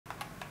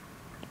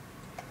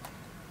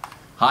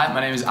Hi,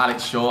 my name is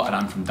Alex Shaw and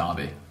I'm from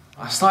Derby.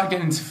 I started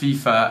getting into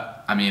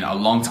FIFA, a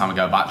long time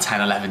ago, about 10,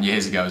 11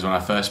 years ago is when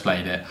I first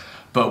played it.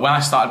 But when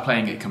I started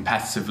playing it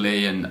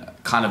competitively and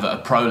kind of at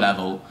a pro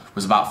level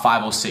was about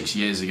 5 or 6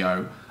 years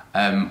ago,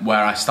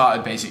 where I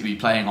started basically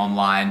playing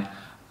online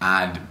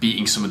and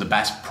beating some of the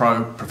best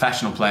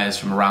professional players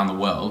from around the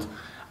world.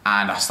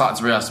 And I started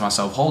to realise to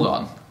myself, hold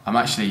on, I'm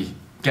actually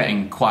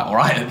getting quite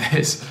alright at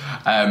this.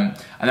 And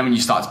then when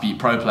you start to beat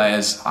pro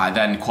players, I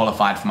then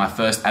qualified for my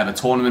first ever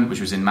tournament,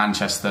 which was in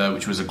Manchester,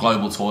 which was a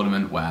global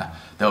tournament where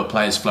there were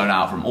players flown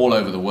out from all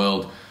over the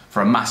world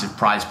for a massive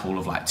prize pool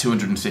of like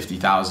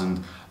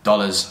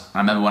 $250,000. I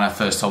remember when I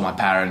first told my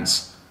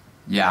parents,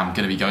 yeah, I'm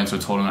going to be going to a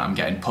tournament, I'm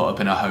getting put up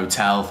in a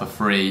hotel for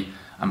free,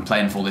 I'm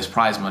playing for all this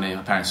prize money.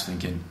 My parents were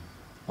thinking,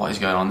 what is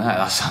going on there?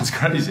 That sounds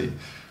crazy.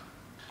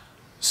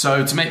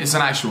 So to make this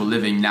an actual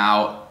living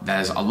now,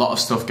 there's a lot of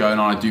stuff going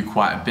on. I do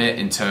quite a bit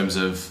in terms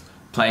of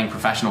playing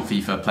professional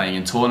FIFA, playing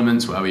in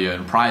tournaments where we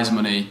earn prize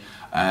money.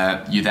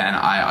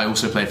 I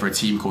also play for a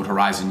team called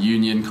Horizon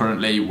Union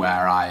currently,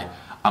 where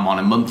I'm on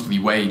a monthly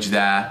wage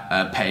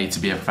there, paid to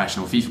be a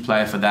professional FIFA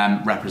player for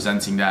them,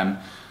 representing them.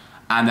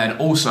 And then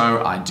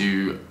also I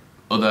do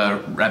other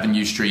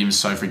revenue streams.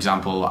 So for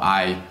example,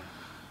 I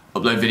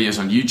upload videos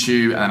on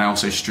YouTube, and then I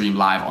also stream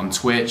live on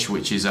Twitch,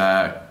 which is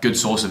a good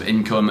source of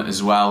income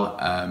as well.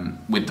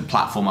 With the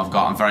platform I've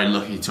got, I'm very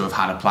lucky to have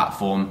had a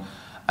platform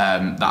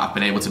that I've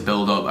been able to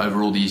build up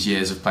over all these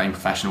years of playing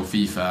professional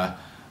FIFA,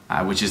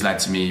 which has led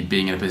to me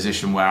being in a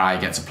position where I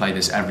get to play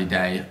this every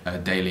day,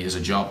 daily as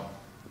a job.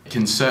 It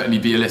can certainly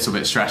be a little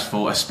bit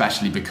stressful,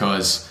 especially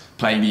because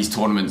playing these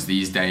tournaments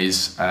these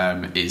days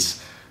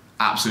is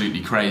absolutely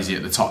crazy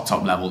at the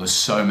top level. There's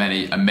so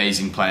many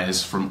amazing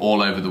players from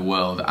all over the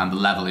world and the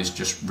level is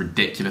just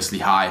ridiculously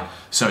high.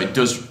 So it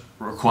does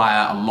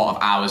require a lot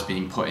of hours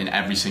being put in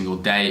every single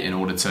day in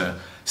order to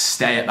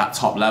stay at that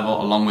top level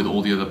along with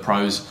all the other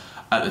pros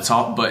at the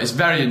top. But it's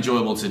very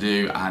enjoyable to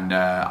do, and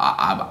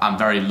I'm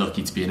very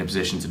lucky to be in a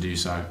position to do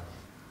so.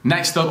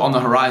 Next up on the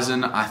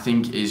horizon, I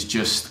think, is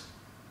just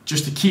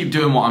to keep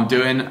doing what I'm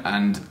doing,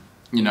 and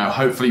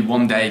hopefully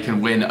one day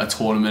can win a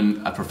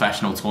tournament. A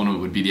professional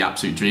tournament would be the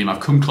absolute dream. I've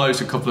come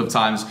close a couple of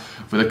times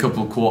with a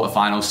couple of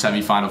quarterfinal,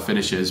 semi-final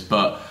finishes,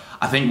 but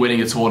I think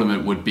winning a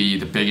tournament would be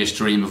the biggest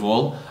dream of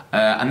all.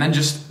 And then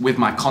just with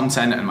my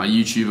content and my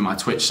YouTube and my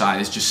Twitch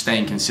side, is just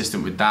staying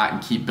consistent with that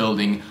and keep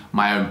building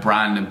my own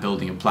brand and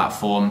building a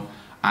platform.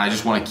 And I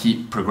just want to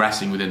keep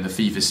progressing within the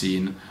FIFA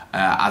scene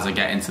as I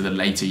get into the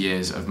later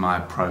years of my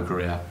pro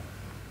career.